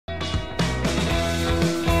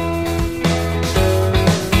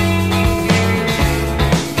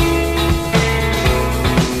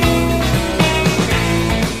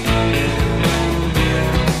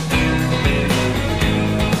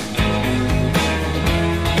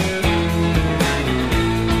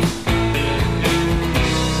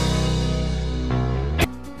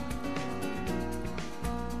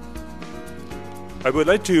I would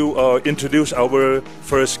like to introduce our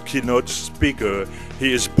first keynote speaker.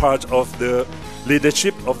 He is part of the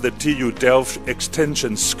leadership of the TU Delft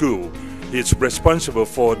Extension School. He is responsible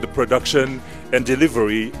for the production and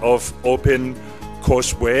delivery of open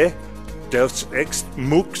courseware, Delft X,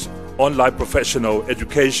 MOOCs, online professional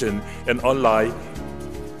education, and online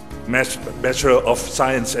Bachelor of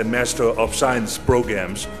Science and Master of Science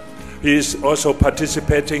programs. He is also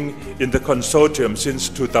participating in the consortium since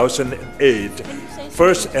 2008,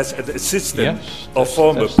 first as an assistant of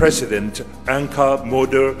former President Anka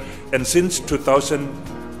Moder, and since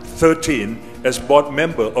 2013 as board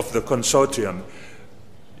member of the consortium.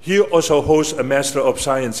 He also holds a Master of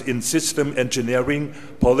Science in System Engineering,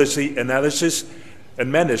 Policy Analysis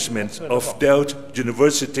and Management of Delft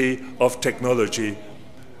University of Technology.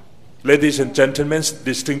 Ladies and gentlemen,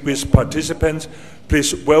 distinguished participants,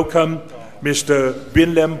 please welcome Mr.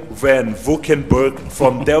 Willem van Valkenburg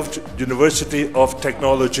from Delft University of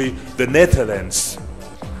Technology, the Netherlands.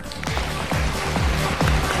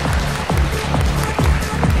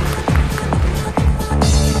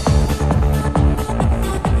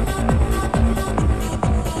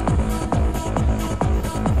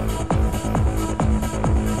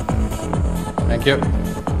 Thank you.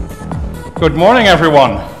 Good morning,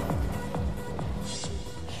 everyone.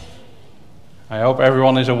 I hope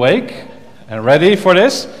everyone is awake and ready for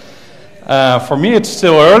this. For me, it's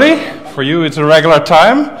still early. For you, it's a regular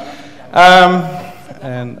time.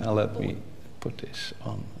 And let me put this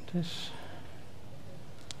on this.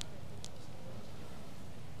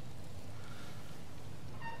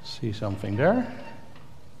 See something there?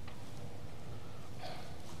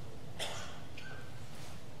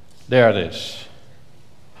 There it is.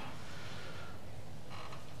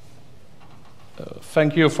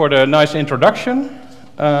 Thank you for the nice introduction.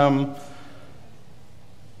 A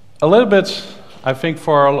little bit, I think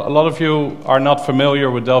for a lot of you are not familiar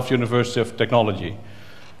with Delft University of Technology.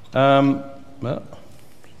 Well,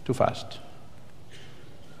 too fast.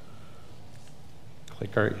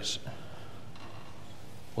 Clicker is,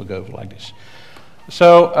 will go like this.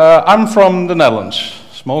 So I'm from the Netherlands,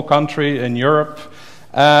 small country in Europe.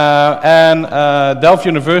 Delft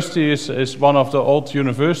University is one of the old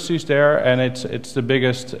universities there, and it's the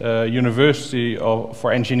biggest university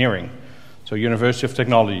for engineering, so University of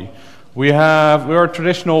Technology. We're a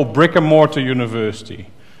traditional brick and mortar university,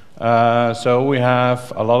 so we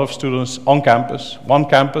have a lot of students on campus, one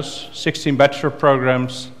campus, 16 bachelor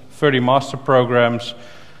programs, 30 master programs,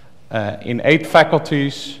 in 8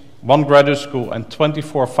 faculties, 1 graduate school, and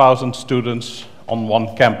 24,000 students on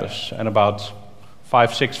one campus, and about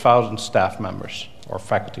 5,000–6,000 staff members or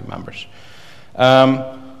faculty members.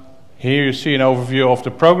 Here you see an overview of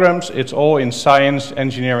the programs. It's all in science,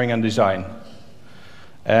 engineering, and design.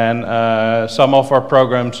 And some of our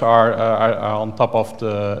programs are on top of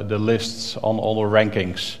the lists on all the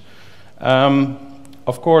rankings.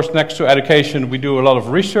 Of course, next to education, we do a lot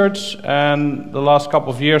of research. And the last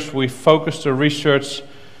couple of years, we focused the research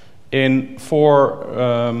in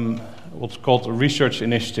 4 what's called research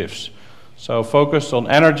initiatives. So focused on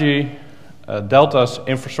energy, deltas,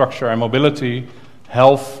 infrastructure and mobility,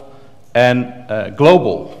 health, and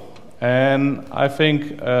global. And I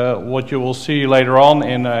think what you will see later on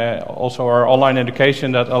in also our online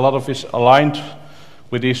education, that a lot of is aligned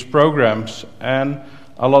with these programs, and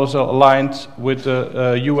a lot is aligned with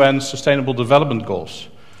the UN Sustainable Development Goals.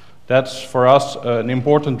 That's for us an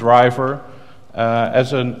important driver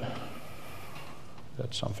that's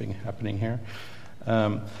something happening here.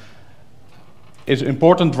 Is an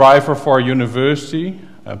important driver for a university,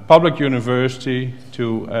 a public university,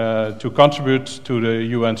 to contribute to the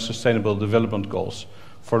UN Sustainable Development Goals.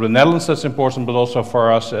 For the Netherlands, that's important, but also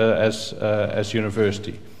for us as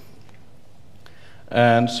university.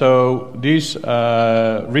 And so these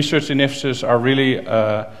research initiatives are really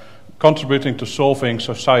contributing to solving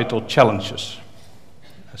societal challenges,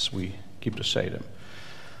 as we keep to say them.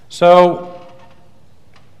 So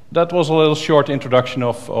that was a little short introduction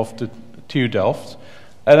of the TU Delft.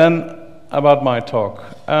 And then about my talk.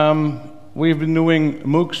 We've been doing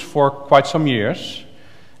MOOCs for quite some years.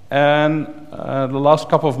 And the last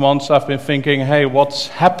couple of months I've been thinking, hey, what's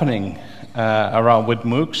happening around with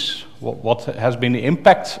MOOCs? What has been the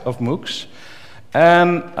impact of MOOCs?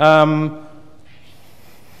 And I'm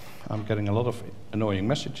getting a lot of annoying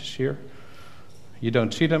messages here. You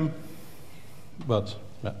don't see them, but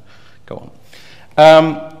go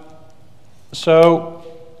on. So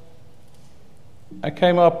I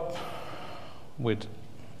came up with,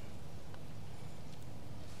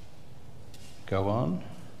 go on.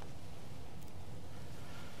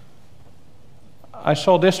 I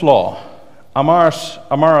saw this law.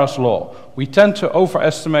 Amara's law. We tend to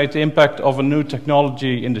overestimate the impact of a new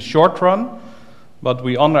technology in the short run, but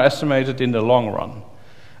we underestimate it in the long run.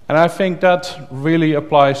 And I think that really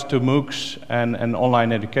applies to MOOCs and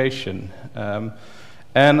online education.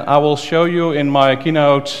 And I will show you in my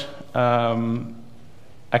keynote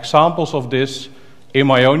examples of this in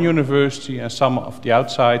my own university and some of the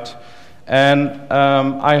outside. And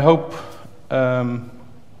I hope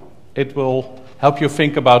it will help you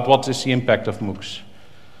think about what is the impact of MOOCs.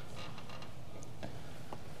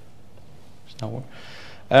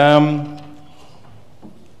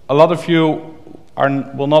 A lot of you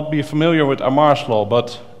will not be familiar with Amara's law,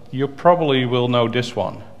 but you probably will know this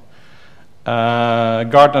one.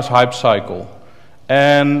 Gartner's hype cycle.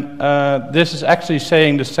 And this is actually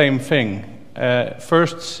saying the same thing.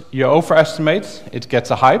 First, you overestimate, it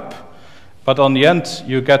gets a hype, but on the end,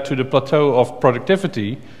 you get to the plateau of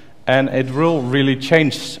productivity, and it will really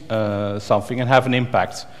change something and have an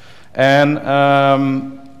impact. And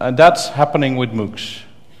that's happening with MOOCs.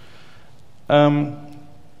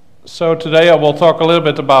 So today I will talk a little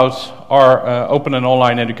bit about our open and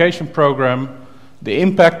online education program, the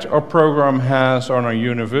impact our program has on our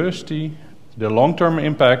university, the long-term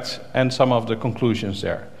impact, and some of the conclusions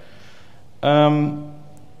there.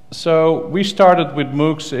 So we started with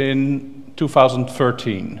MOOCs in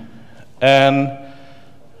 2013, and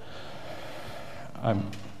I'm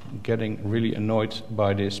getting really annoyed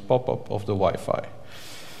by this pop-up of the Wi-Fi.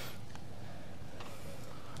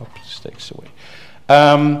 Hope this takes away.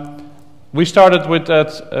 We started with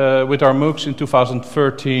that with our MOOCs in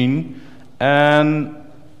 2013, and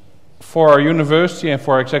for our university and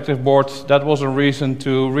for our executive board, that was a reason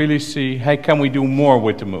to really see, hey, can we do more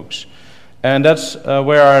with the MOOCs? And that's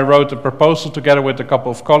where I wrote a proposal together with a couple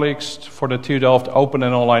of colleagues for the TU Delft Open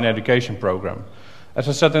and Online Education Program. As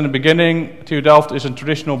I said in the beginning, TU Delft is a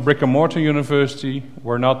traditional brick-and-mortar university.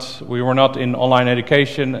 We were not in online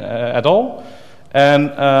education at all. And,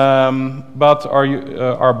 but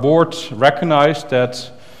our board recognized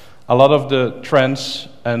that a lot of the trends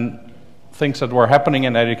and things that were happening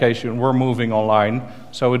in education were moving online.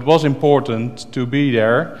 So it was important to be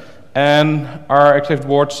there. And our executive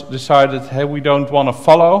boards decided, hey, we don't want to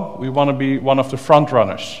follow, we want to be one of the front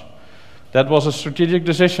runners. That was a strategic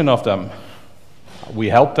decision of them. We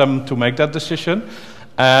helped them to make that decision,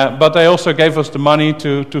 but they also gave us the money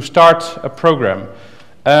to start a program.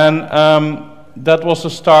 And that was the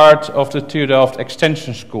start of the TU Delft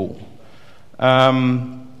Extension School.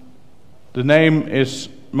 The name is,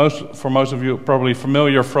 for most of you, probably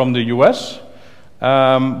familiar from the US,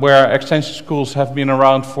 where extension schools have been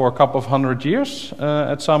around for a couple of 100 years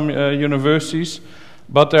at some universities,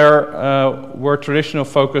 but they were traditionally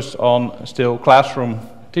focused on still classroom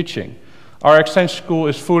teaching. Our extension school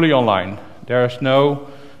is fully online. There is no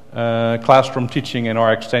classroom teaching in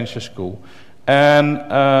our extension school. And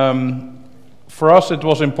for us it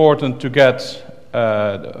was important to get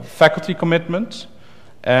faculty commitment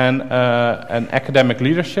and academic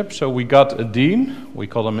leadership. So we got a dean, we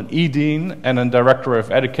call them an e-dean, and a director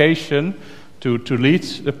of education to lead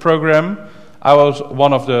the program. I was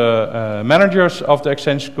one of the managers of the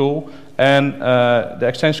extension school, and the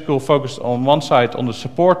extension school focused on one side on the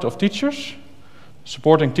support of teachers,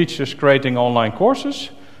 supporting teachers creating online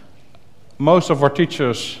courses. Most of our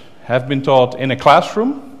teachers have been taught in a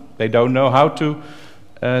classroom. They don't know how to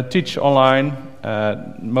teach online.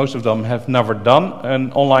 Most of them have never done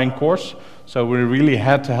an online course, so we really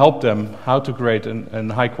had to help them how to create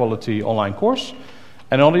a high-quality online course.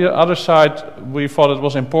 And on the other side, we thought it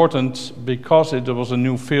was important, because it was a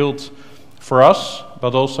new field for us,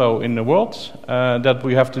 but also in the world, that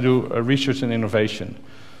we have to do research and innovation.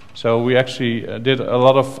 So we actually did a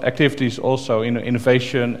lot of activities also in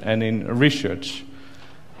innovation and in research.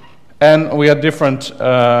 And we had different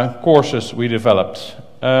courses we developed.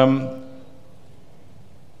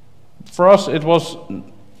 For us, it was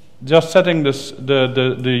just setting this.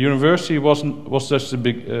 The university was just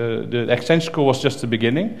the extension school was just the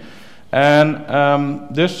beginning, and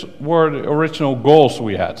these were the original goals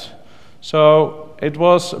we had. So it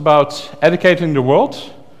was about educating the world,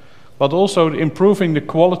 but also improving the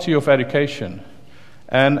quality of education,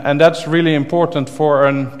 and that's really important for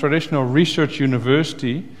a traditional research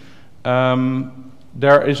university.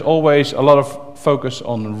 There is always a lot of focus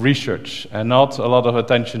on research and not a lot of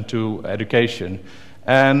attention to education.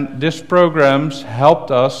 And these programs helped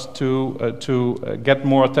us to get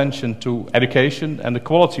more attention to education and the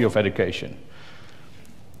quality of education.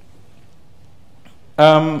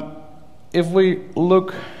 If we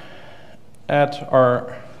look at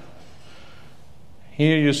our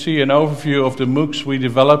Here you see an overview of the MOOCs we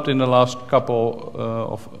developed in the last couple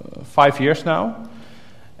of 5 years now.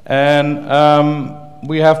 And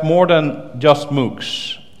we have more than just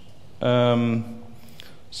MOOCs.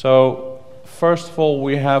 So first of all,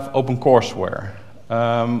 we have OpenCourseWare.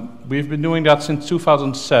 We've been doing that since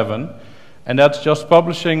 2007, and that's just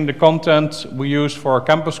publishing the content we use for our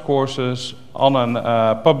campus courses on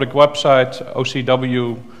a public website,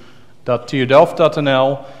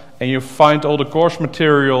 ocw.tudelft.nl, and you find all the course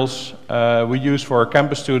materials we use for our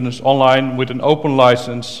campus students online with an open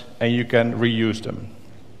license, and you can reuse them.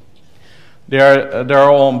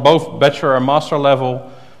 They're on both bachelor and master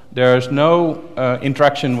level. There's no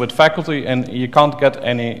interaction with faculty, and you can't get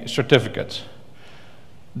any certificate.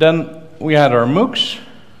 Then we had our MOOCs.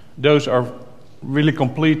 Those are really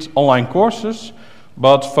complete online courses,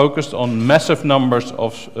 but focused on massive numbers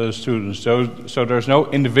of students. So there's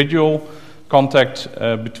no individual contact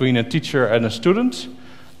between a teacher and a student,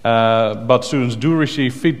 but students do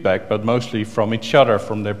receive feedback, but mostly from each other,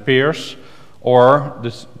 from their peers, or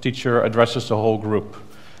the teacher addresses the whole group.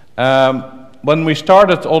 When we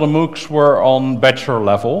started, all the MOOCs were on bachelor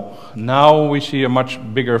level. Now we see a much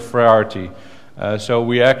bigger variety. So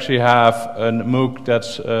we actually have a MOOC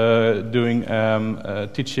that's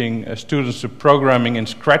teaching students programming in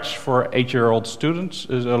Scratch for 8-year-old students,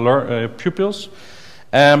 pupils.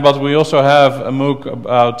 But we also have a MOOC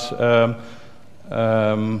about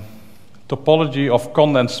topology of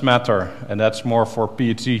condensed matter, and that's more for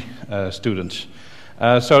PhD students.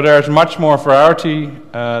 So there's much more variety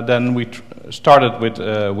than we started with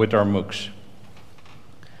our MOOCs.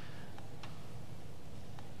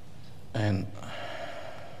 And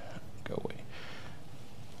go away.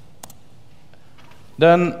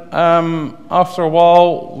 Then after a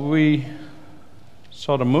while we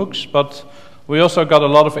saw the MOOCs, but we also got a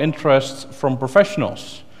lot of interest from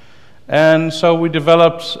professionals. And so we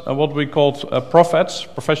developed what we called ProfEds,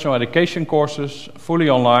 professional education courses, fully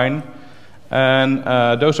online. And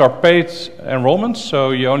those are paid enrollments,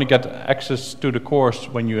 so you only get access to the course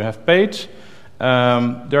when you have paid.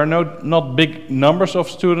 There are not big numbers of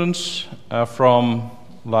students, from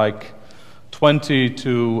like 20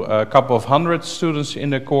 to a couple of hundred students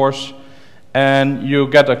in the course. And you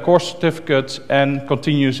get a course certificate and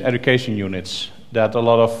continuous education units that a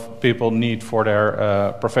lot of people need for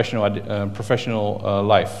their professional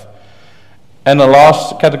life. And the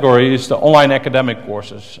last category is the online academic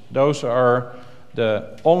courses. Those are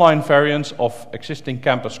the online variants of existing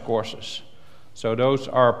campus courses. So those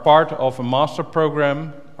are part of a master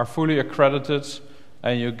program, are fully accredited,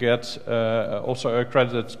 and you get also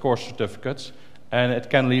accredited course certificates, and it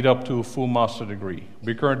can lead up to a full master degree.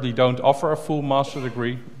 We currently don't offer a full master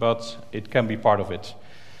degree, but it can be part of it.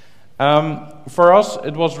 For us,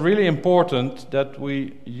 it was really important that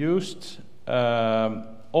we used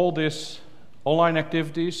all these online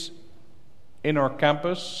activities in our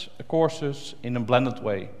campus courses in a blended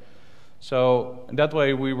way. So in that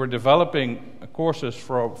way we were developing courses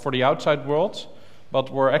for the outside world, but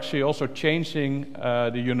we're actually also changing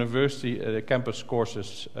the university campus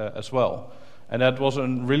courses as well. And that was a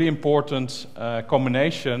really important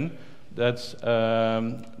combination. That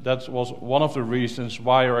was one of the reasons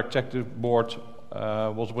why our executive board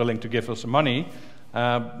was willing to give us money,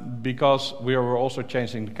 because we were also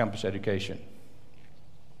changing the campus education.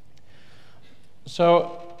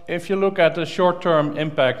 So if you look at the short-term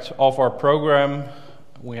impact of our program,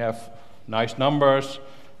 we have nice numbers,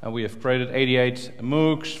 and we have created 88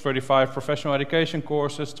 MOOCs, 35 professional education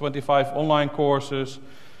courses, 25 online courses,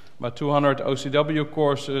 about 200 OCW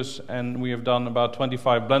courses, and we have done about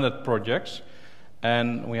 25 blended projects.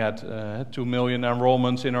 And we had 2 million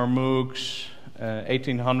enrollments in our MOOCs,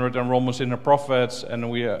 1,800 enrollments in our ProfEds, and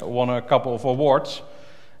we won a couple of awards.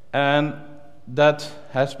 And that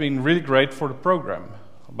has been really great for the program,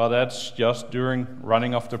 but that's just during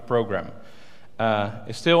running of the program.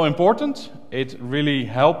 It's still important. It really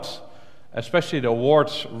helps, especially the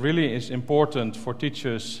awards really is important for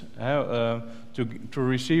teachers to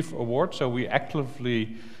receive awards. So we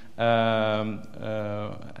actively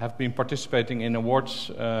have been participating in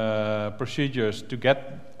awards procedures to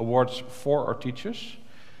get awards for our teachers.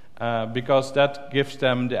 Because that gives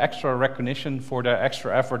them the extra recognition for the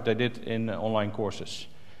extra effort they did in online courses.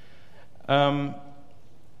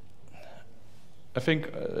 I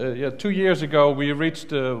think 2 years ago we reached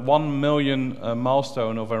the 1 million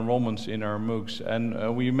milestone of enrollments in our MOOCs,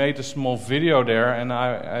 and we made a small video there, and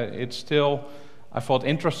I thought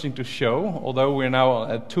interesting to show, although we're now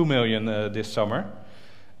at 2 million this summer.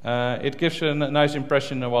 It gives a nice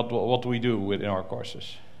impression of what we do within our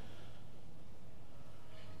courses.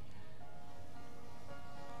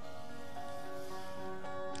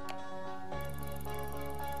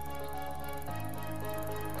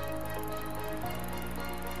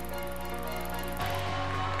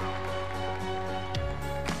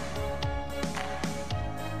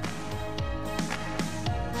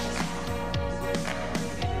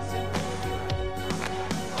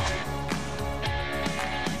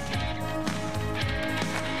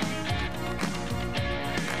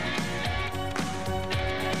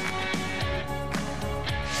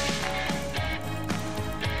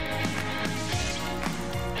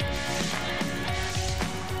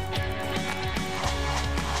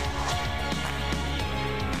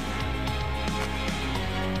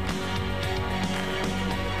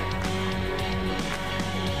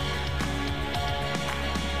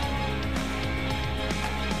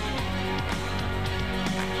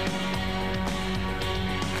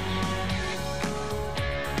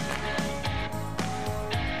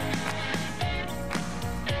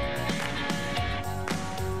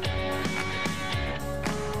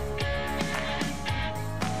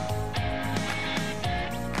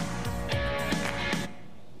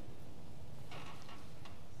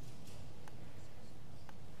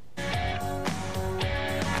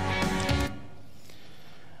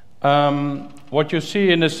 What you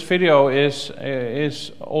see in this video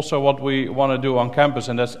is also what we want to do on campus,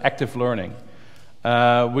 and that's active learning.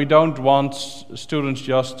 We don't want students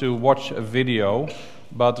just to watch a video,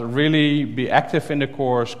 but really be active in the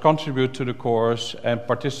course, contribute to the course, and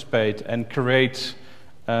participate and create.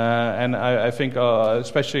 And I think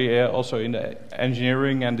especially also in the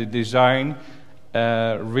engineering and the design,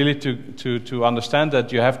 really to understand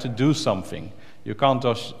that you have to do something. You can't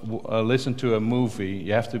just listen to a movie.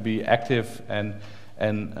 You have to be active and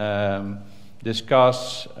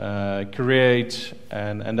discuss, create,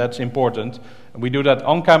 and that's important. We do that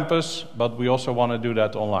on campus, but we also want to do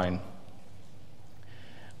that online.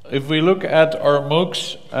 If we look at our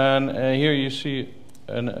MOOCs, and here you see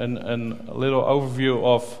a little overview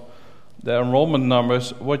of the enrollment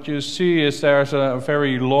numbers, what you see is there's a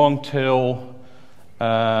very long tail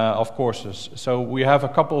of courses. So we have a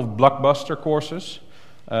couple of blockbuster courses,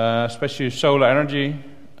 especially solar energy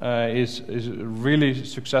is really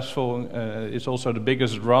successful. It's also the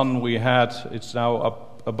biggest run we had. It's now up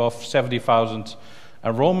above 70,000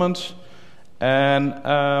 enrollments. And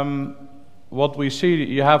what we see,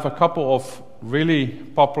 you have a couple of really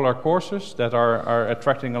popular courses that are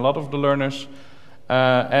attracting a lot of the learners,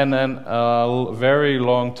 and then a very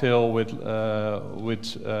long tail with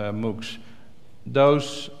MOOCs.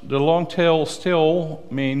 The long tail still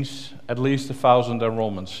means at least 1,000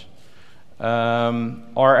 enrollments.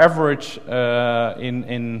 Our average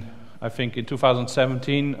I think in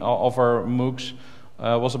 2017 of our MOOCs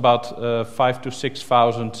was about 5,000 to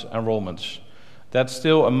 6,000 enrollments. That's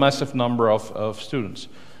still a massive number of students.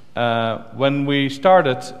 When we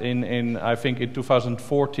started I think in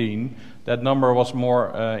 2014, that number was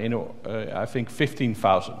more I think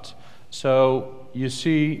 15,000. So you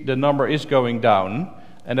see the number is going down,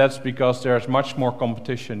 and that's because there's much more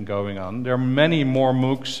competition going on. There are many more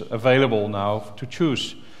MOOCs available now to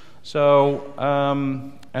choose. So,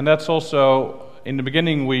 and that's also, in the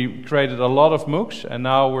beginning we created a lot of MOOCs, and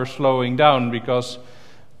now we're slowing down because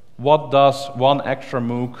what does one extra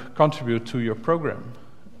MOOC contribute to your program?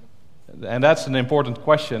 And that's an important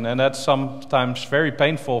question, and that's sometimes very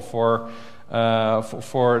painful for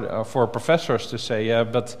professors to say, yeah,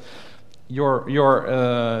 but your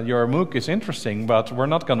MOOC is interesting, but we're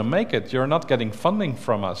not going to make it. You're not getting funding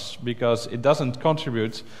from us because it doesn't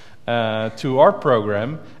contribute to our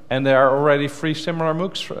program, and there are already 3 similar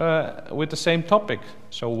MOOCs with the same topic.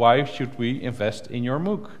 So why should we invest in your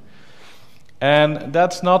MOOC? And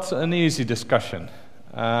that's not an easy discussion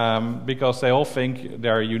because they all think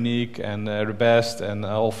they're unique and the best and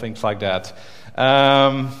all things like that.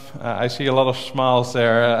 I see a lot of smiles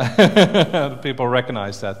there. People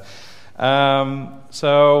recognize that.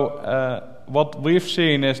 What we've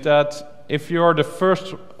seen is that if you're the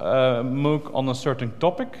first MOOC on a certain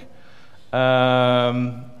topic,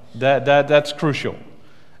 that's crucial.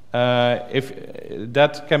 If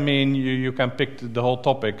that can mean you can pick the whole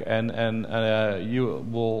topic, and you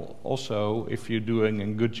will also, if you're doing a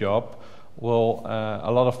good job, a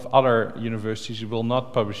lot of other universities will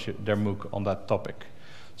not publish their MOOC on that topic.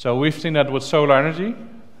 So we've seen that with solar energy.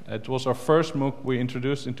 It was our first MOOC we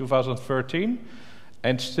introduced in 2013,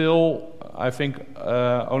 and still I think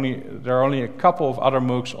there are only a couple of other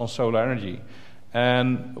MOOCs on solar energy.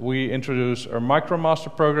 And we introduced our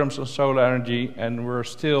MicroMaster programs on solar energy, and we're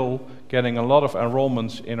still getting a lot of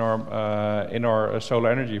enrollments in our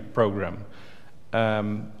solar energy program.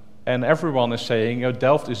 And everyone is saying,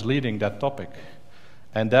 Delft is leading that topic.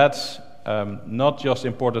 And that's not just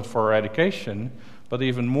important for our education, but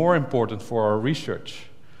even more important for our research.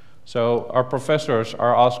 So our professors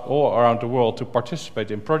are asked all around the world to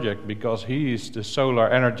participate in project because he is the solar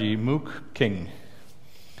energy MOOC king.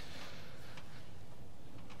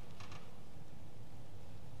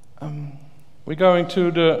 We're going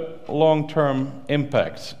to the long-term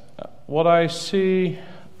impact. What I see,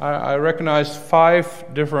 I recognize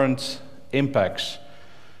 5 different impacts.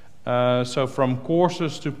 So from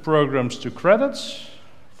courses to programs to credits,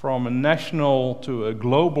 from a national to a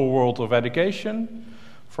global world of education,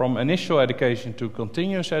 from initial education to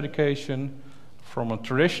continuous education, from a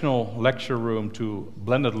traditional lecture room to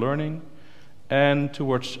blended learning, and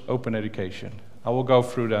towards open education. I will go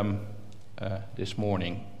through them this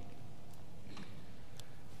morning.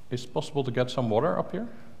 Is it possible to get some water up here?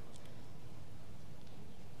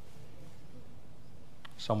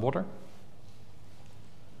 Some water?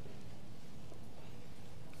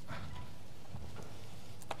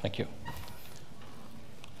 Thank you.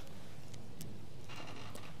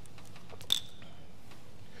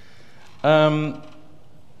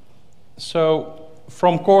 So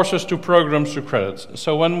from courses to programs to credits.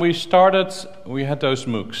 So when we started, we had those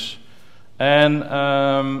MOOCs. And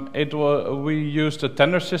we used a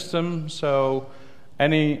tender system, so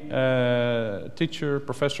any teacher,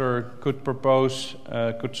 professor could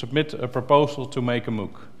submit a proposal to make a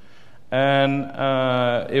MOOC. And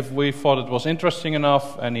if we thought it was interesting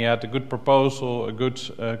enough and he had a good proposal, a good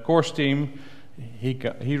course team,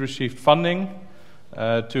 he received funding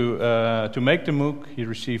to make the MOOC. He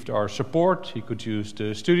received our support. He could use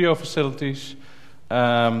the studio facilities.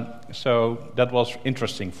 So that was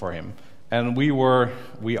interesting for him. And we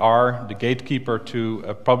are the gatekeeper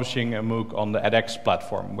to publishing a MOOC on the edX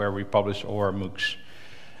platform, where we publish all our MOOCs.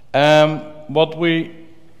 What we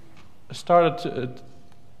started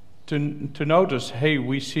to notice, hey,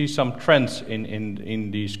 we see some trends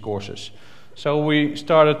in these courses. So we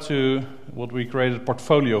started what we created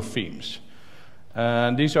portfolio themes.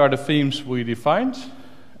 And these are the themes we defined: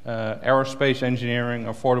 aerospace engineering,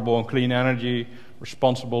 affordable and clean energy,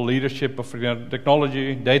 responsible leadership of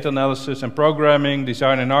technology, data analysis and programming,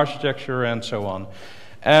 design and architecture, and so on.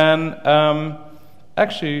 And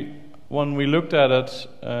actually, when we looked at it,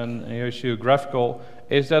 and here's your graphical,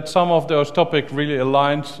 is that some of those topics really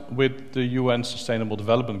aligned with the UN Sustainable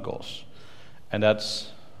Development Goals. And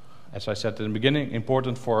that's, as I said in the beginning,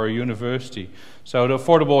 important for a university. So the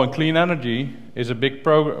affordable and clean energy is a big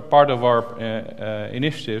part of our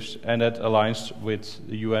initiatives, and that aligns with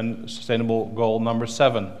the UN Sustainable Goal number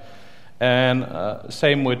 7. And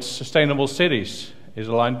same with sustainable cities, is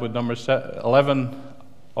aligned with number 11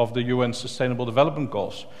 of the UN Sustainable Development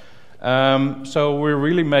Goals. So we're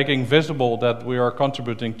really making visible that we are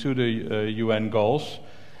contributing to the UN goals.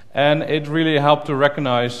 And it really helped to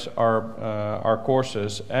recognize our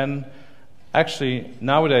courses. And actually,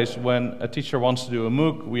 nowadays, when a teacher wants to do a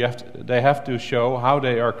MOOC, they have to show how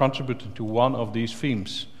they are contributing to one of these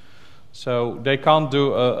themes. So they can't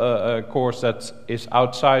do a course that is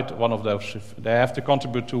outside one of those. They have to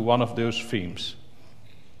contribute to one of those themes.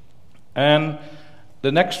 And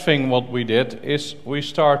the next thing what we did is we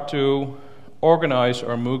start to organize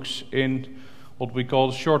our MOOCs in what we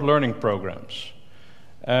call short learning programs.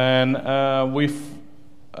 And we've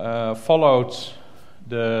followed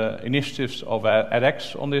the initiatives of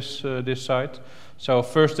edX on this site. So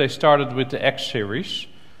first they started with the X series,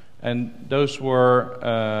 and those were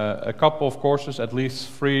a couple of courses, at least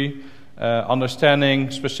 3,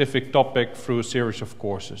 understanding specific topic through a series of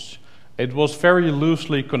courses. It was very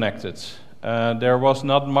loosely connected. There was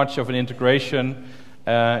not much of an integration.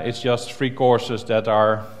 It's just 3 courses that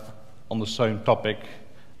are on the same topic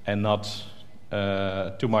and not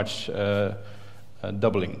too much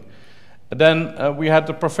doubling. Then we had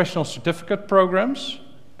the professional certificate programs.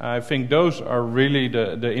 I think those are really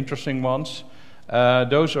the interesting ones.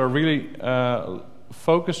 Those are really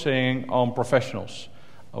focusing on professionals.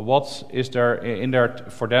 What is there in there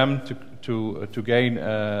for them to gain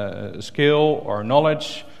skill or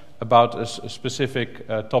knowledge about a specific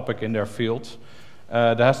topic in their field?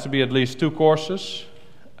 There has to be at least 2 courses.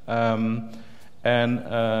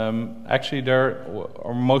 Actually, they're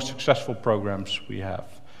our most successful programs we have.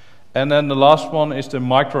 And then the last one is the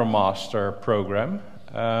MicroMaster program.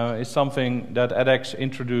 It's something that edX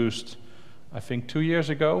introduced, I think, 2 years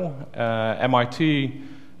ago. MIT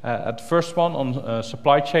at the first one on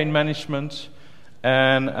supply chain management.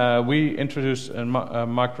 And we introduced a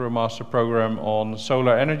MicroMaster program on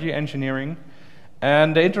solar energy engineering.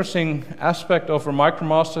 And the interesting aspect of a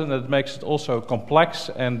MicroMaster that makes it also complex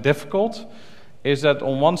and difficult is that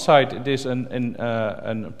on one side it is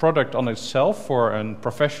a product on itself for a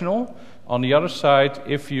professional. On the other side,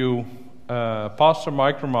 if you pass the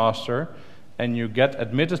MicroMaster and you get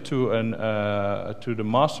admitted to the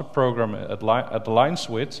master program aligns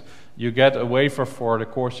with, you get a waiver for the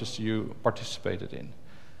courses you participated in.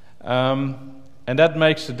 And that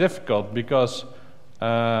makes it difficult because,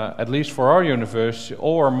 at least for our university,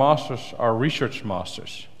 all our masters are research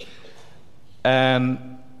masters.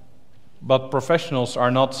 But professionals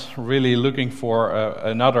are not really looking for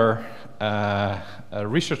another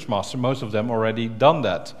research master. Most of them already done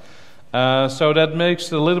that. So that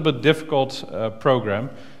makes it a little bit difficult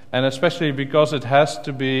program, and especially because it has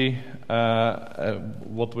to be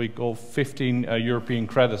what we call 15 European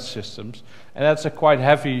credit systems, and that's a quite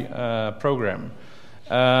heavy program.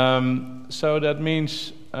 So that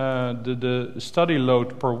means the study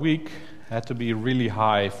load per week had to be really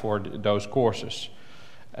high for those courses.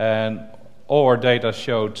 And all our data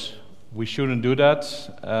showed we shouldn't do that,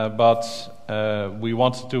 but we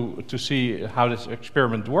wanted to see how this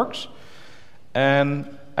experiment works.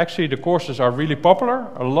 And actually the courses are really popular.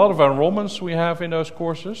 A lot of enrollments we have in those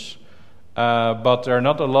courses, but there are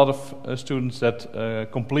not a lot of students that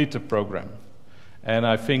complete the program. And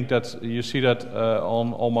I think that you see that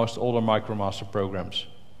on almost all the MicroMaster programs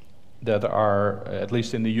that are, at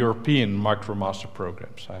least in the European MicroMaster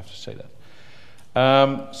programs, I have to say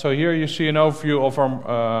that. So here you see an overview of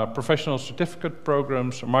our professional certificate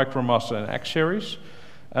programs, MicroMaster and X Series.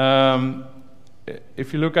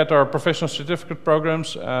 If you look at our professional certificate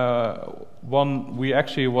programs, one we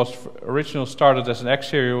actually was originally started as an X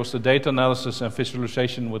Series was the data analysis and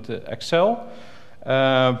visualization with the Excel.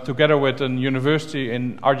 Together with a university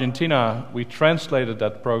in Argentina, we translated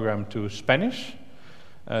that program to Spanish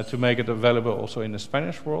to make it available also in the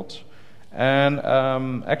Spanish world. And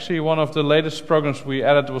actually one of the latest programs we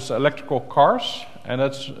added was electrical cars, and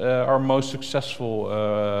that's our most successful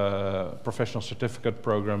professional certificate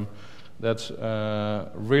program that's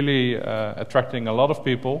really attracting a lot of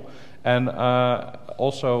people, and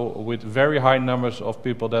also with very high numbers of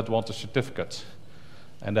people that want a certificate.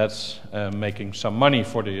 And that's making some money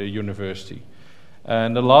for the university.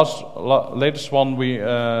 And the latest one we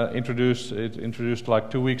introduced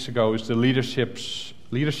like 2 weeks ago, is the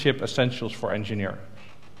Leadership Essentials for Engineer.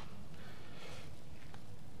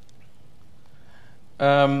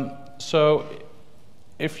 So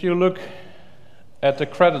if you look at the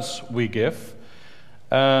credits we give,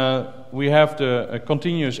 we have the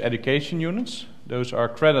continuous education units. Those are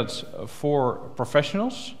credits for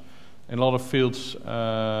professionals. In a lot of fields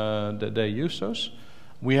that they use those.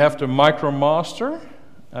 We have the MicroMaster.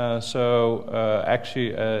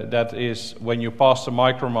 Actually that is when you pass the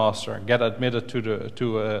MicroMaster, get admitted to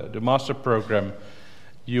the master program,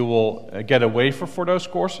 you will get a waiver for those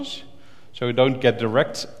courses. So you don't get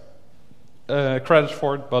direct credits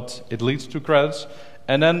for it, but it leads to credits.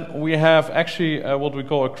 And then we have actually what we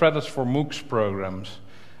call a credits for MOOCs programs.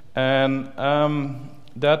 And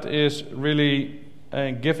that is really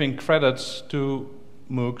giving credits to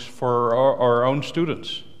MOOCs for our own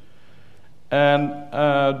students. And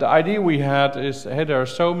the idea we had is, hey, there are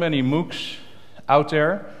so many MOOCs out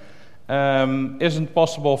there. Isn't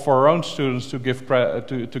possible for our own students to give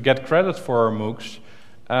to get credit for our MOOCs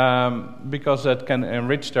because that can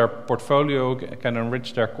enrich their portfolio, can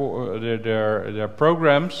enrich their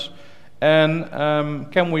programs, and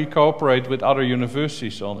can we cooperate with other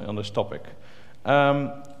universities on this topic?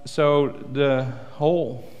 So the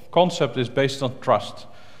whole concept is based on trust.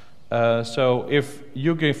 So if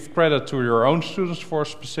you give credit to your own students for a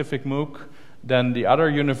specific MOOC, then the other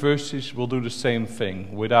universities will do the same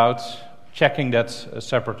thing without checking that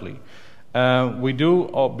separately. We do,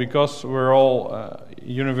 because we're all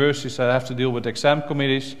universities that have to deal with exam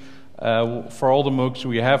committees, for all the MOOCs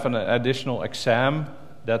we have an additional exam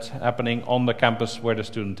that's happening on the campus where the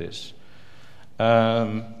student is.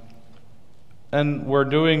 And we're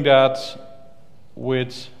doing that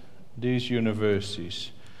with these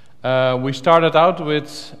universities. We started out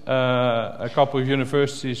with a couple of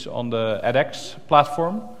universities on the edX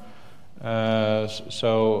platform. For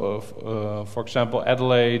example,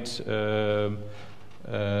 Adelaide,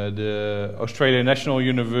 the Australian National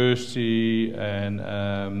University, and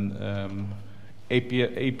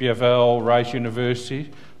APFL, Rice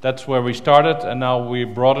University. That's where we started, and now we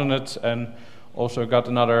broaden it and also got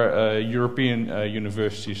another European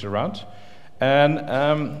universities around. And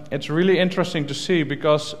it's really interesting to see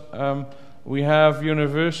because we have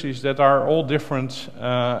universities that are all different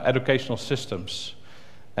educational systems.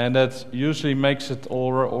 And that usually makes it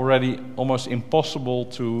already almost impossible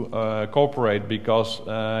to cooperate because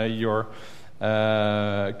your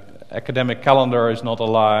academic calendar is not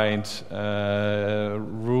aligned,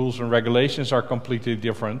 rules and regulations are completely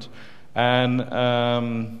different. And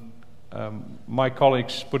my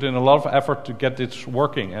colleagues put in a lot of effort to get this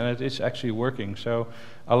working, and it is actually working. So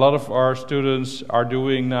a lot of our students are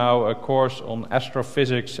doing now a course on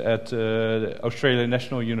astrophysics at the Australian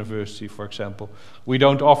National University, for example. We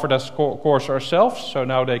don't offer that course ourselves, so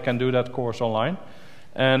now they can do that course online.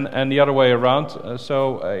 And the other way around,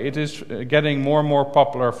 so it is getting more and more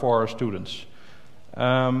popular for our students.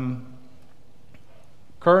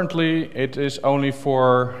 Currently, it is only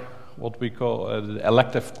for what we call the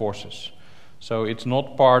elective courses. So it's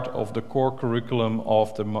not part of the core curriculum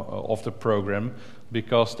of the program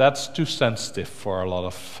because that's too sensitive for a lot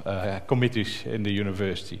of committees in the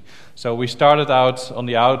university. So we started out on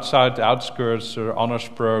the outside, the outskirts, honors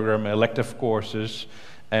program, elective courses,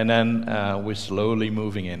 and then we're slowly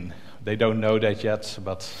moving in. They don't know that yet,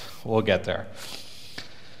 but we'll get there.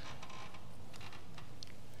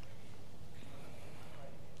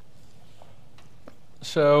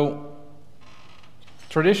 So,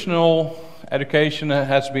 traditional education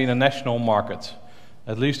has been a national market,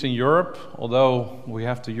 at least in Europe, although we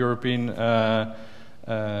have the European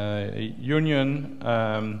Union.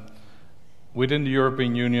 within the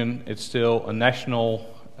European Union, it's still a national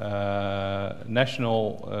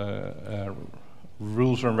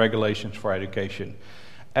rules and regulations for education.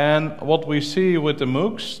 And what we see with the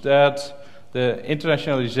MOOCs, that the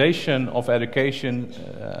internationalization of education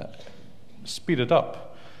speeded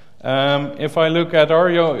up. If I look at our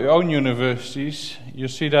own universities, you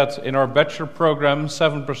see that in our bachelor program,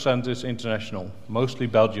 7% is international, mostly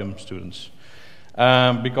Belgium students,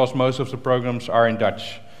 because most of the programs are in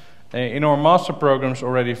Dutch. In our master programs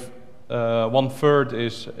already 1/3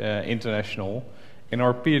 is international. In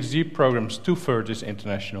our PhD programs, 2/3 is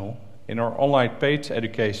international. In our online paid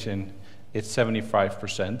education, it's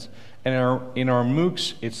 75%. And in our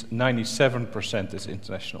MOOCs, it's 97% is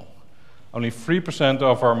international. Only 3%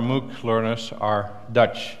 of our MOOC learners are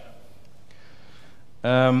Dutch.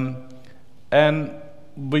 And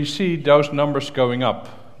we see those numbers going up,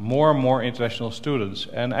 more and more international students.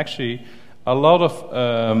 And actually, a lot of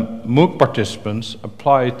MOOC participants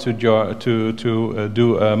apply to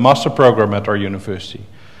do a master program at our university.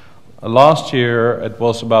 Last year, it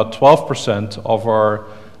was about 12% of our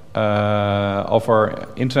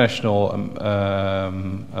international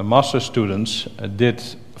master students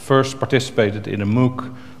first participated in a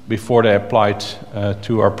MOOC before they applied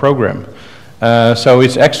to our program. So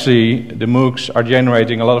it's actually, the MOOCs are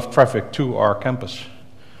generating a lot of traffic to our campus.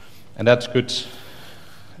 And that's good. It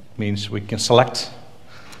means we can select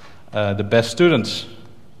the best students.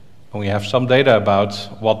 And we have some data about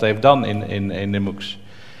what they've done in the MOOCs.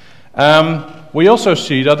 We also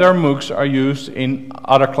see that our MOOCs are used in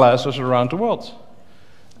other classes around the world.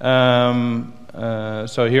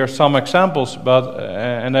 So here are some examples,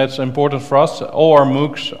 and that's important for us. All our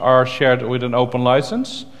MOOCs are shared with an open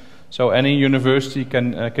license. So any university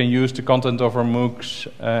can use the content of our MOOCs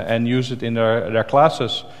and use it in their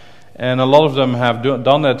classes. And a lot of them have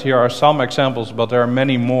done that. Here are some examples, but there are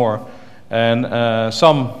many more. And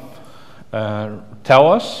some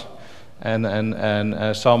tell us,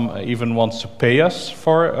 and some even want to pay us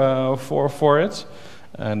for it.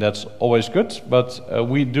 And that's always good, but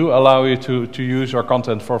we do allow you to use our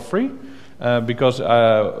content for free because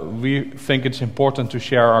we think it's important to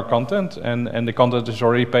share our content, and the content is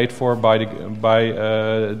already paid for by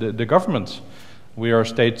the government. We are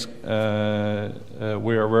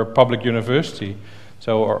we're a public university,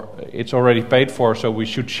 so it's already paid for, so we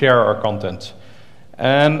should share our content.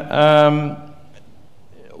 And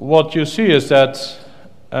what you see is that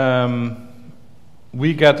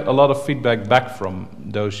we get a lot of feedback back from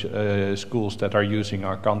those schools that are using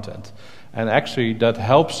our content. And actually that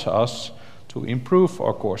helps us to improve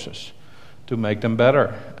our courses, to make them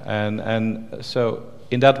better. And so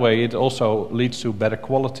in that way it also leads to better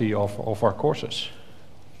quality of our courses.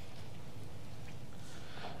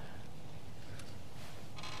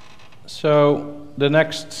 So the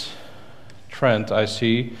next trend I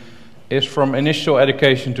see is from initial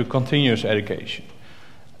education to continuous education.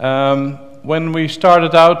 When we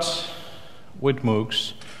started out with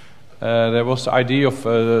MOOCs, there was the idea of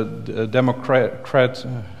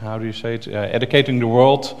how do you say it, educating the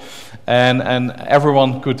world, and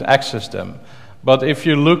everyone could access them. But if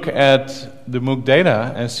you look at the MOOC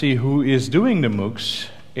data and see who is doing the MOOCs,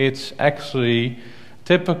 it's actually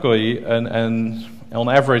typically, and on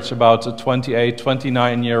average, about a 28,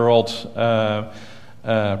 29-year-old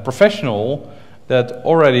professional that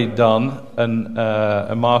already done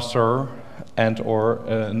a master and or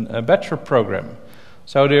a bachelor program.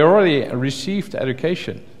 So they already received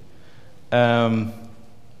education.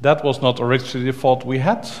 That was not originally the thought we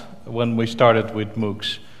had when we started with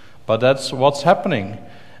MOOCs, but that's what's happening.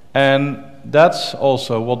 And that's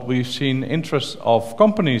also what we've seen interest of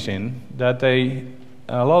companies in, that a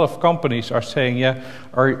lot of companies are saying, yeah,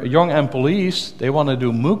 our young employees, they want to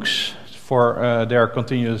do MOOCs for their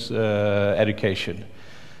continuous education.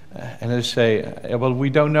 And they say, well, we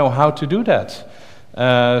don't know how to do that.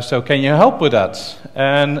 So can you help with that?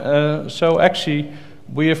 And so actually,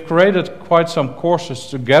 we have created quite some courses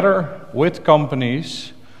together with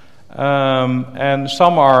companies, and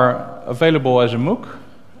some are available as a MOOC.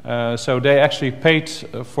 So they actually paid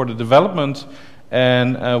for the development,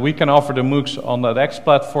 and we can offer the MOOCs on that X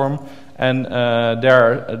platform, and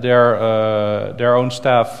their own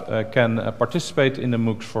staff can participate in the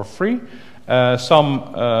MOOCs for free.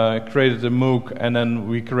 Some created a MOOC, and then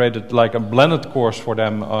we created like a blended course for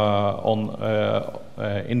them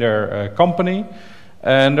in their company.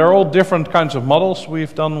 And they're all different kinds of models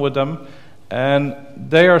we've done with them, and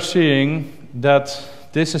they are seeing that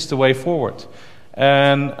this is the way forward.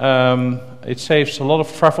 And it saves a lot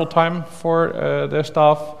of travel time for their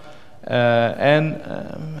staff, and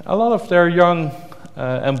a lot of their young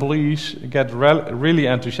employees get really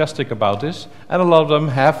enthusiastic about this, and a lot of them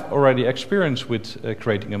have already experience with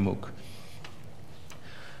creating a MOOC.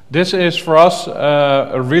 This is for us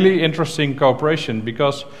a really interesting cooperation,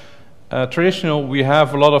 because traditionally we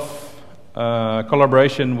have a lot of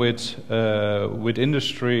collaboration with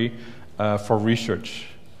industry for research,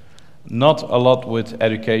 not a lot with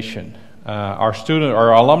education.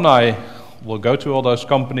 Our alumni will go to all those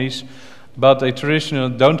companies, but they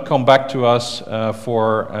traditionally don't come back to us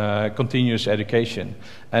for continuous education.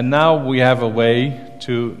 And now we have a way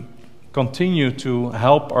to continue to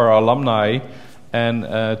help our alumni and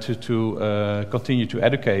to continue to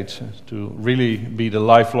educate, to really be the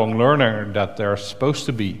lifelong learner that they're supposed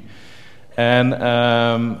to be. And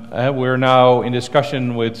we're now in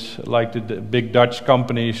discussion with like the big Dutch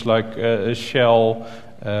companies like Shell,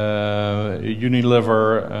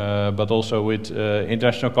 Unilever, but also with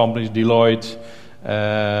international companies, Deloitte,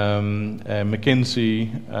 McKinsey.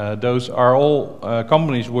 Those are all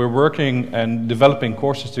companies we're working and developing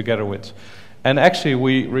courses together with. And actually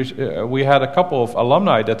we had a couple of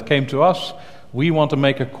alumni that came to us. We want to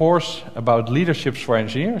make a course about leaderships for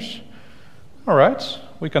engineers. All right,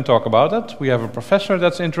 we can talk about that. We have a professor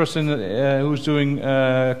that's interested in, who's doing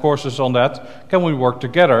courses on that. Can we work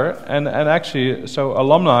together? And actually, so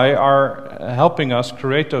alumni are helping us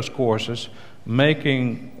create those courses,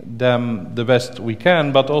 making them the best we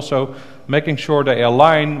can, but also making sure they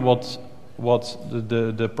align what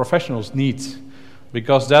the professionals need.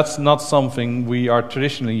 Because that's not something we are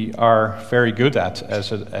traditionally very good at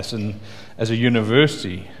as a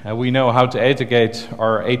university. We know how to educate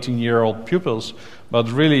our 18-year-old pupils, but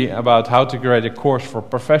really about how to create a course for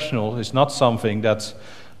professionals is not something that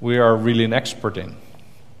we are really an expert in.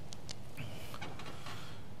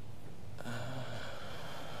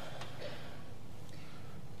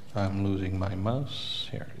 I'm losing my mouse.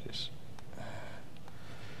 Here it is.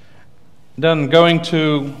 Then going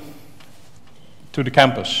to the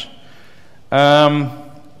campus.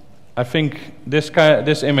 I think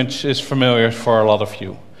this image is familiar for a lot of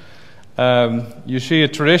you. You see a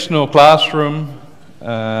traditional classroom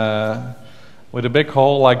with a big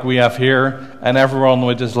hall like we have here, and everyone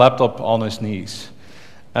with his laptop on his knees.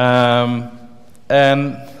 And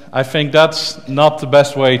I think that's not the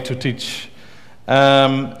best way to teach.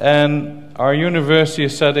 And our university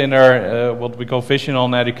has said in our what we call vision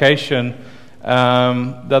on education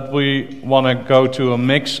that we want to go to a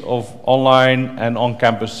mix of online and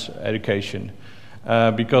on-campus education,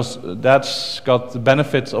 because that's got the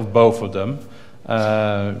benefits of both of them.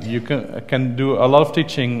 You can do a lot of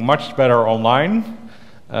teaching much better online,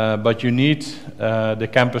 but you need the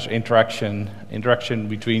campus interaction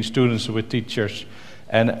between students with teachers,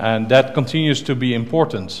 and that continues to be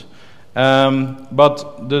important.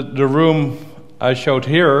 But the room I showed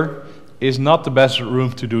here is not the best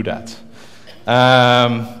room to do that.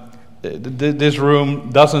 This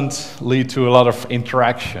room doesn't lead to a lot of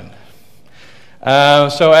interaction.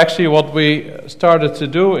 So actually what we started to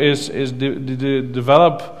do is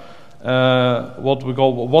develop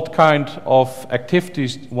what kind of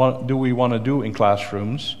activities do we want to do in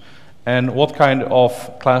classrooms, and what kind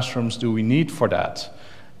of classrooms do we need for that.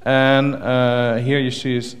 And here you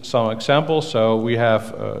see some examples. So we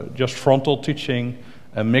have just frontal teaching,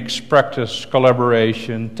 a mixed practice,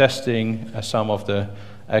 collaboration, testing as some of the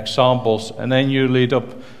examples, and then you lead up,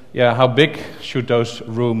 how big should those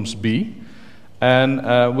rooms be?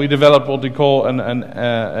 And we developed what we call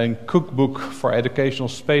a cookbook for educational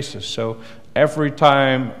spaces. So every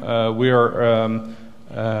time we are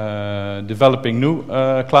developing new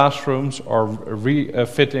classrooms or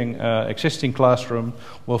refitting existing classroom,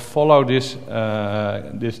 we'll follow this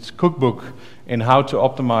cookbook in how to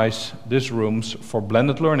optimize these rooms for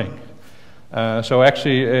blended learning. So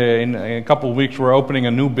actually in a couple of weeks we're opening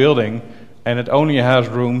a new building, and it only has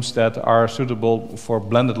rooms that are suitable for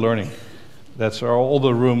blended learning. That's all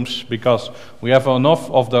the rooms, because we have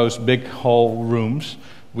enough of those big hall rooms.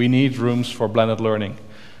 We need rooms for blended learning.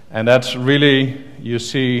 And that's really, you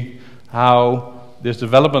see how this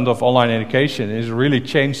development of online education is really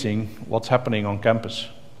changing what's happening on campus.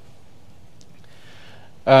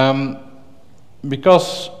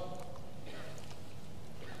 Because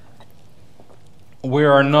we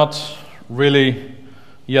are not really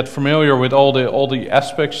yet familiar with all the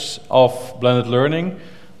aspects of blended learning,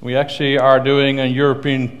 we actually are doing a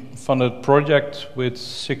European funded project with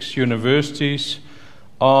 6 universities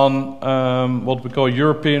on what we call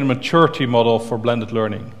European maturity model for blended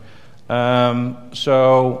learning.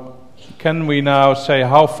 So can we now say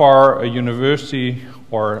how far a university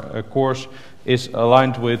or a course is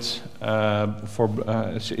aligned with,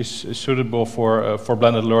 is suitable for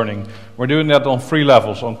blended learning. We're doing that on 3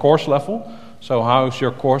 levels. On course level, so how is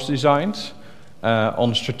your course designed?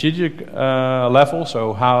 On strategic level,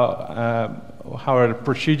 so how are the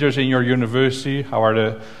procedures in your university? How are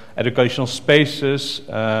the educational spaces?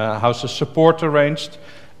 How's the support arranged?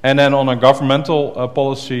 And then on a governmental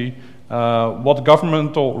policy, what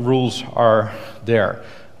governmental rules are there?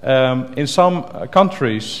 In some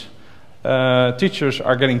countries, teachers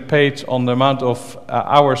are getting paid on the amount of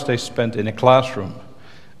hours they spend in a classroom.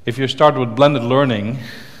 If you start with blended learning,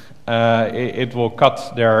 it will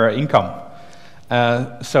cut their income.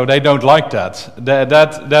 So they don't like that.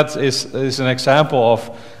 That is an example of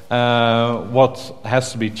what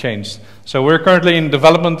has to be changed. So we're currently in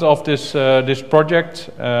development of this project.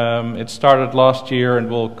 It started last year and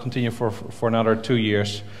will continue for another 2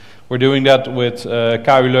 years. We're doing that with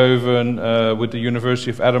KU Leuven, with the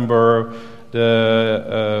University of Edinburgh,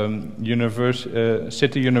 the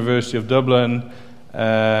City University of Dublin,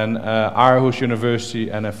 and Aarhus University,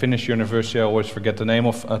 and a Finnish university, I always forget the name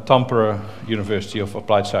of, Tampere University of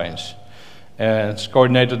Applied Science. And it's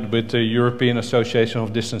coordinated with the European Association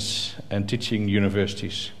of Distance and Teaching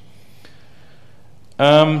Universities.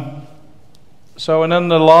 So, and then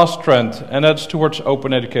the last trend, and that's towards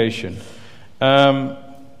open education. A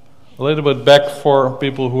little bit back for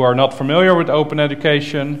people who are not familiar with open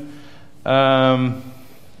education.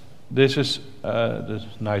 This is this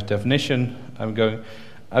nice definition.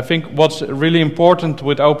 I think what's really important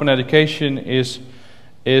with open education is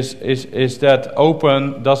that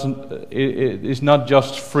open is not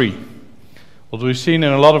just free. What we've seen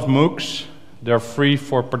in a lot of MOOCs, they're free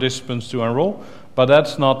for participants to enroll, but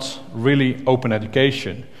that's not really open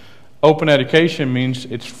education. Open education means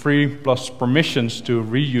it's free plus permissions to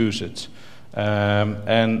reuse it.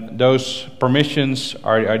 And those permissions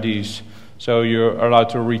are these. So you're allowed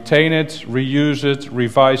to retain it, reuse it,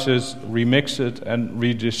 revise it, remix it, and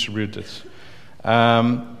redistribute it.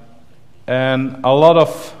 And a lot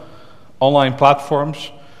of online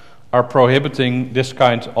platforms are prohibiting this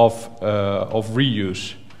kind of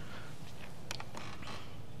reuse.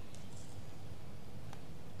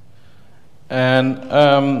 And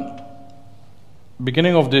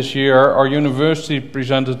beginning of this year, our university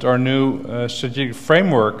presented our new strategic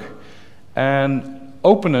framework, and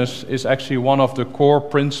openness is actually one of the core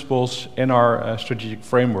principles in our strategic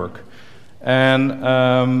framework. And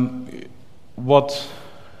what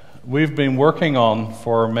we've been working on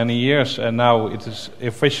for many years, and now it is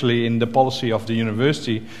officially in the policy of the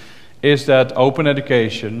university, is that open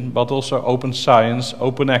education, but also open science,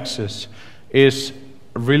 open access, is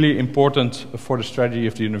really important for the strategy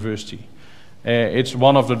of the university. It's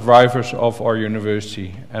one of the drivers of our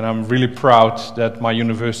university, and I'm really proud that my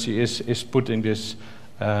university is putting this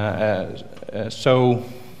so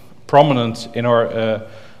prominent in our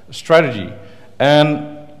strategy.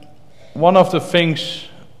 And one of the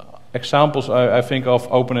examples I think of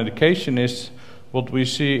open education is what we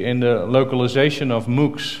see in the localization of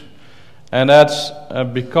MOOCs, and that's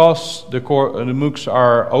because the MOOCs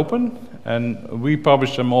are open. And we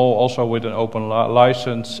publish them all also with an open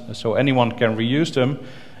license, so anyone can reuse them.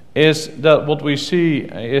 Is that what we see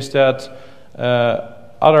is that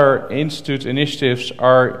other institute initiatives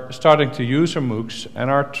are starting to use our MOOCs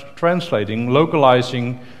and are translating,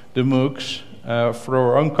 localizing the MOOCs for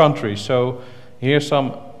our own country. So here's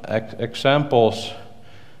some examples.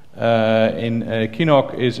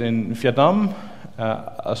 Kinok is in Vietnam,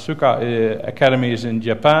 Asuka Academy is in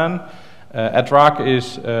Japan, Atrak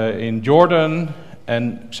is in Jordan,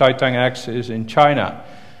 and Xiaitang X is in China.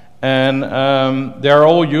 And they're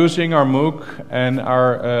all using our MOOC and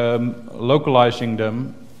are localizing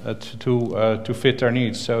them to fit their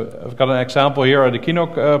needs. So I've got an example here of the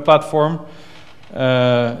Kinok platform. It's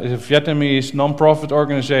a Vietnamese non-profit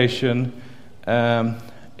organization.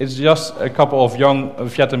 It's just a couple of young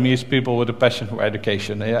Vietnamese people with a passion for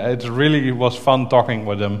education. It really was fun talking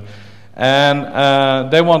with them.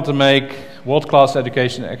 And they want to make world-class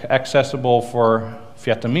education accessible for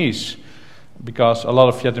Vietnamese, because a lot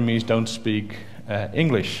of Vietnamese don't speak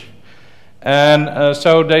English. And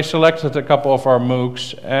so they selected a couple of our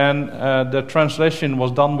MOOCs, and the translation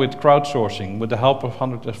was done with crowdsourcing, with the help of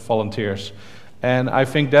hundreds of volunteers. And I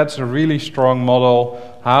think that's a really strong model,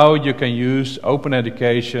 how you can use open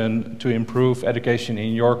education to improve education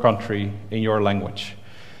in your country, in your language.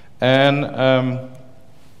 And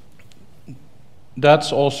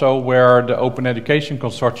that's also where the Open Education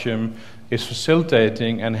Consortium is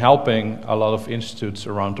facilitating and helping a lot of institutes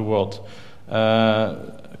around the world.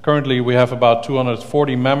 Currently we have about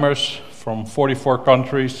 240 members from 44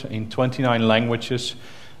 countries in 29 languages.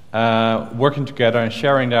 working together and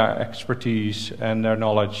sharing their expertise and their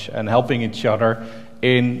knowledge and helping each other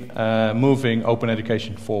in moving open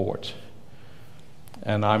education forward.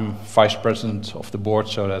 And I'm vice president of the board,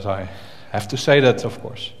 so that I have to say that, of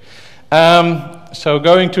course. So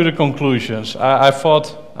going to the conclusions, I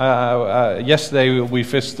thought yesterday we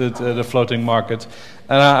visited the floating market,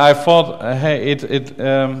 and I thought, hey,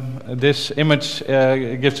 this image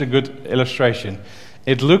gives a good illustration.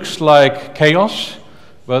 It looks like chaos,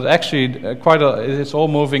 but actually it's all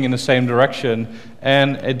moving in the same direction,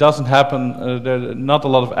 and it doesn't happen. Not a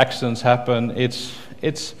lot of accidents happen.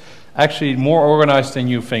 It's actually more organized than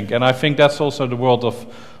you think, and I think that's also the world of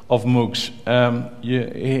MOOCs.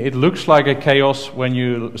 It looks like a chaos when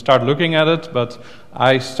you start looking at it, but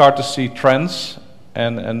I start to see trends,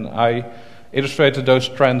 and I illustrated those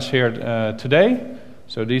trends here today.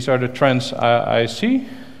 So these are the trends I see.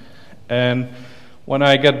 And when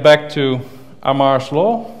I get back to Amar's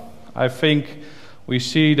law, I think we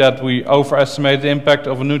see that we overestimate the impact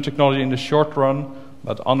of a new technology in the short run,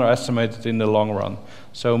 but underestimate it in the long run.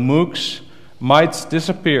 So MOOCs might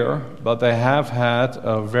disappear, but they have had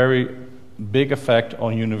a very big effect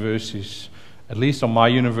on universities, at least on my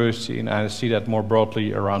university, and I see that more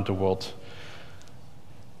broadly around the world.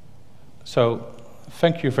 So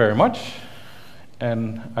thank you very much,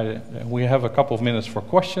 and we have a couple of minutes for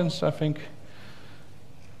questions, I think.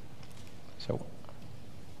 So.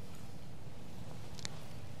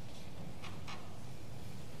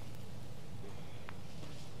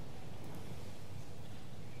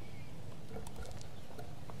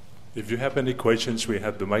 If you have any questions, we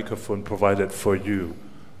have the microphone provided for you.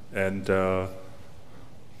 And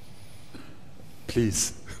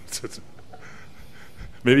please.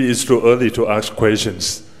 Maybe it's too early to ask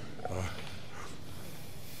questions.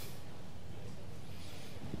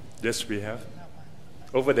 Yes, we have.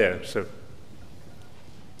 Over there, sir.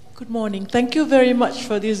 Good morning. Thank you very much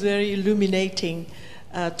for this very illuminating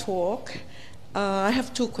talk. I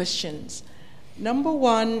have two questions. Number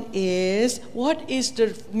one is, what is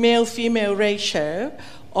the male-female ratio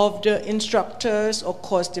of the instructors or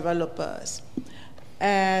course developers?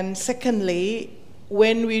 And secondly,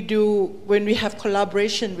 when we have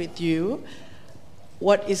collaboration with you,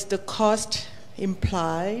 what is the cost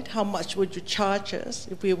implied? How much would you charge us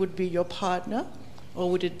if we would be your partner, or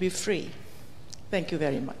would it be free? Thank you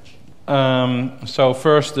very much. So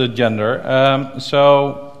first, the gender.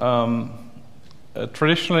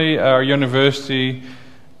 Traditionally, our university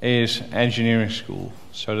is engineering school.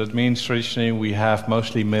 So that means traditionally we have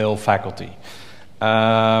mostly male faculty.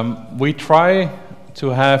 We try to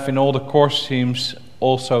have in all the course teams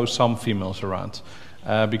also some females around,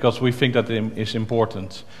 because we think that is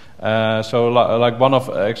important. So like one of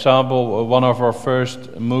our first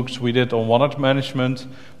MOOCs we did on water management,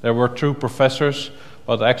 there were 2 professors,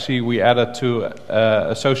 but actually we added 2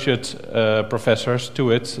 associate professors to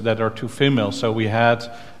it that are 2 females, so we had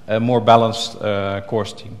a more balanced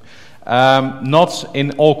course team. Not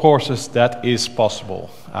in all courses that is possible,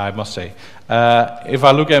 I must say. If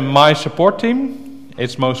I look at my support team,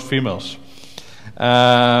 it's most females.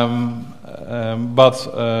 Yeah,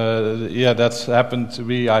 that's happened to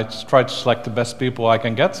be, I try to select the best people I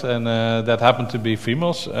can get, and that happened to be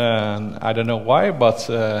females, and I don't know why, but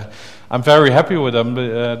I'm very happy with them.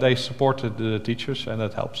 They supported the teachers, and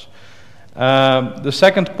that helps. The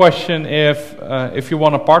second question, if you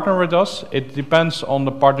want to partner with us, it depends on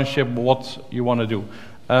the partnership, what you want to do.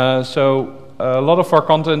 So a lot of our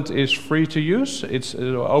content is free to use. It's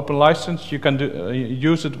open license. You can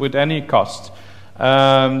use it with any cost.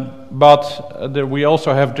 But we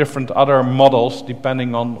also have different other models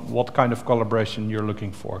depending on what kind of collaboration you're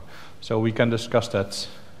looking for. So we can discuss that.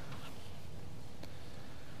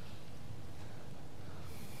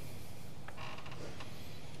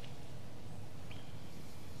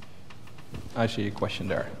 I see a question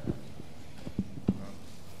there.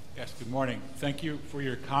 Yes, good morning. Thank you for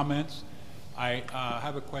your comments. I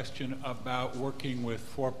have a question about working with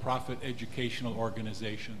for-profit educational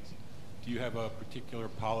organizations. Do you have a particular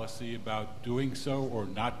policy about doing so or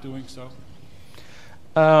not doing so?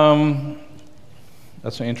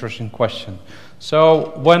 That's an interesting question.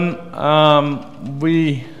 So when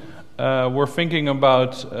we were thinking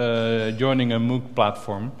about joining a MOOC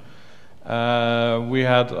platform, we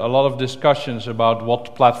had a lot of discussions about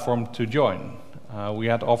what platform to join. We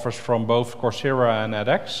had offers from both Coursera and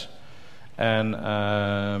edX, and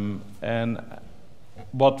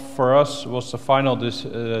what for us was the final,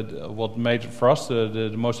 what made for us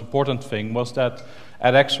the most important thing was that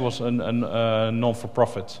edX was a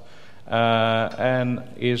non-for-profit and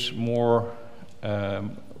is more,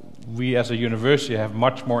 we as a university have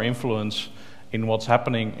much more influence in what's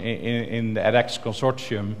happening in the edX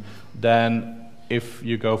consortium than if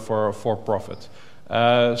you go for profit.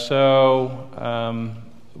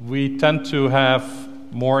 We tend to have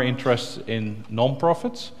more interest in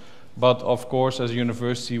non-profits, but of course as a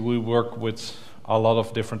university we work with a lot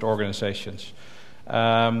of different organizations.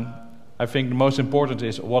 I think the most important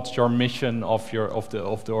is what's your mission of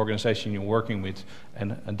the organization you're working with,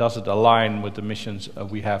 and does it align with the missions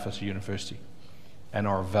we have as a university and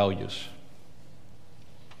our values.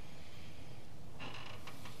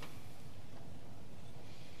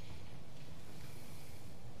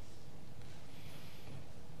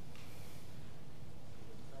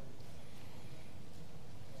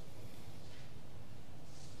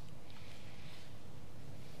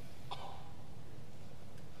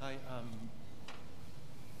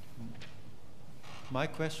 My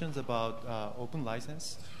question's about open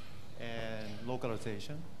license and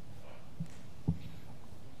localization. Okay.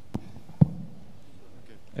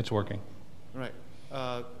 It's working. Right.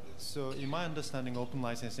 So in my understanding, open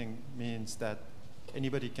licensing means that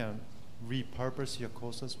anybody can repurpose your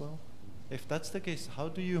course as well. If that's the case, how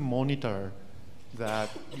do you monitor that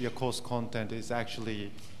your course content is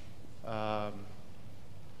actually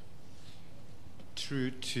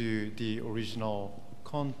true to the original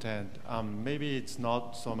content? Maybe it's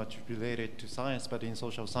not so much related to science, but in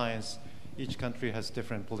social science, each country has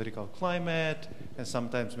different political climate, and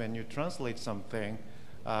sometimes when you translate something,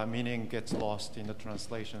 meaning gets lost in the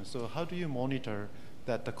translation. So how do you monitor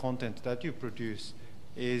that the content that you produce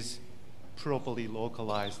is properly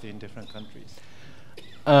localized in different countries?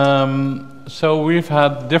 So we've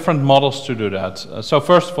had different models to do that. So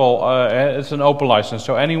first of all, it's an open license,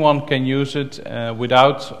 so anyone can use it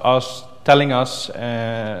without us telling us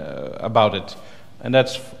about it, and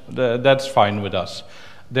that's fine with us.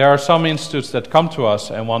 There are some institutes that come to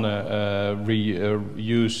us and want to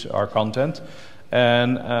reuse our content,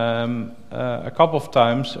 and a couple of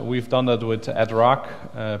times we've done that with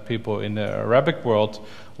EdRAC, people in the Arabic world.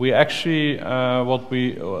 We actually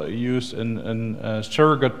we use a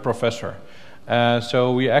surrogate professor.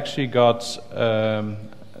 So we actually got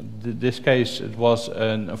this case. It was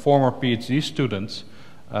a former PhD student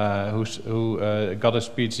who got his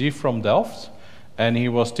PhD from Delft, and he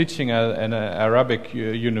was teaching at an Arabic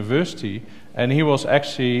university, and he was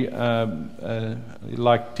actually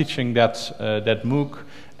like teaching that MOOC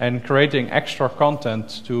and creating extra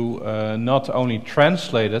content to not only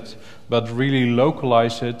translate it, but really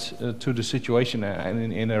localize it to the situation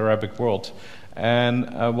in the Arabic world.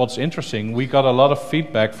 And what's interesting, we got a lot of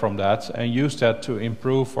feedback from that and used that to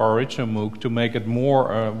improve our original MOOC to make it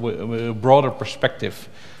more with a broader perspective.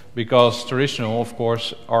 Because traditional, of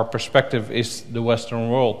course, our perspective is the Western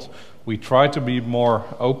world. We try to be more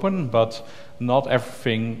open, but not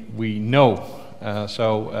everything we know.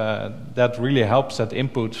 So that really helps, that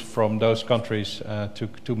input from those countries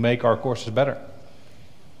to make our courses better.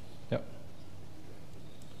 Yeah.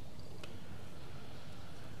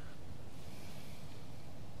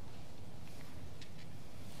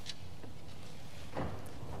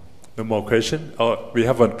 No more question? Oh, we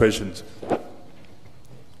have one question.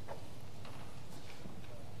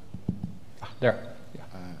 There.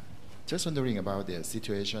 Just wondering about the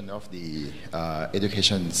situation of the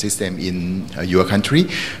education system in your country.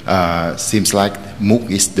 Seems like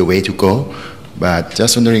MOOC is the way to go, but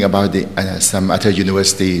just wondering about the, some other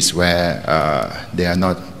universities where they are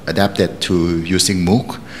not adapted to using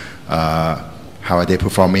MOOC. How are they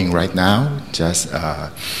performing right now? Just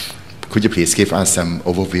could you please give us some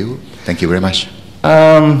overview? Thank you very much.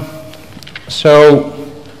 So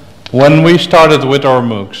when we started with our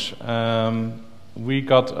MOOCs, we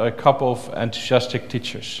got a couple of enthusiastic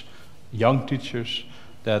teachers, young teachers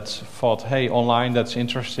that thought, hey, online, that's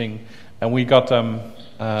interesting. And we got them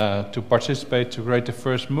to participate, to create the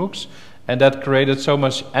first MOOCs. And that created so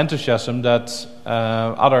much enthusiasm that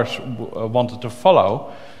others wanted to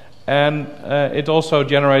follow. And it also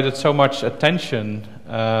generated so much attention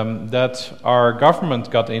that our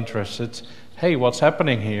government got interested. Hey, what's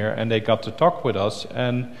happening here? And they got to talk with us.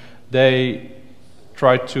 And they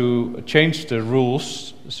tried to change the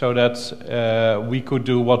rules so that we could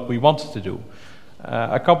do what we wanted to do.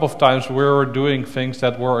 A couple of times we were doing things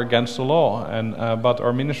that were against the law, and but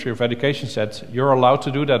our Ministry of Education said, you're allowed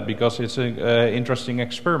to do that because it's an interesting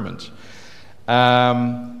experiment.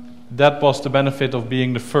 That was the benefit of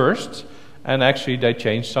being the first, and actually they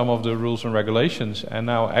changed some of the rules and regulations, and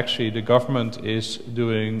now actually the government is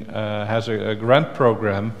doing, has a grant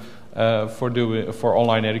program for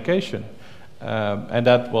online education. And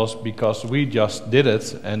that was because we just did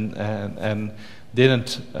it, and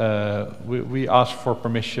didn't, we asked for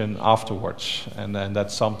permission afterwards, and then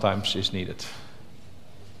that sometimes is needed.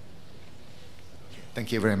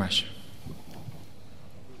 Thank you very much.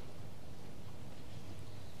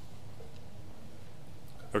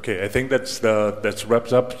 Okay, I think that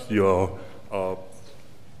wraps up your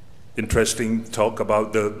interesting talk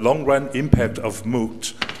about the long-run impact of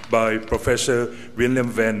MOOCs by Professor Willem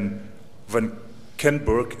van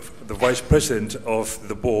Valkenburg, the Vice President of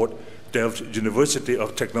the Board, Delft University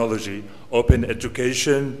of Technology, Open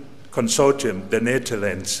Education Consortium, the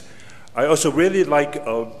Netherlands. I also really like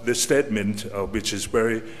the statement, which is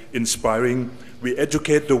very inspiring. We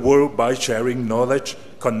educate the world by sharing knowledge,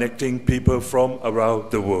 connecting people from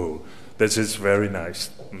around the world. This is very nice.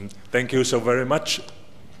 Thank you so very much.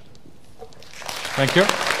 Thank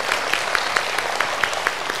you.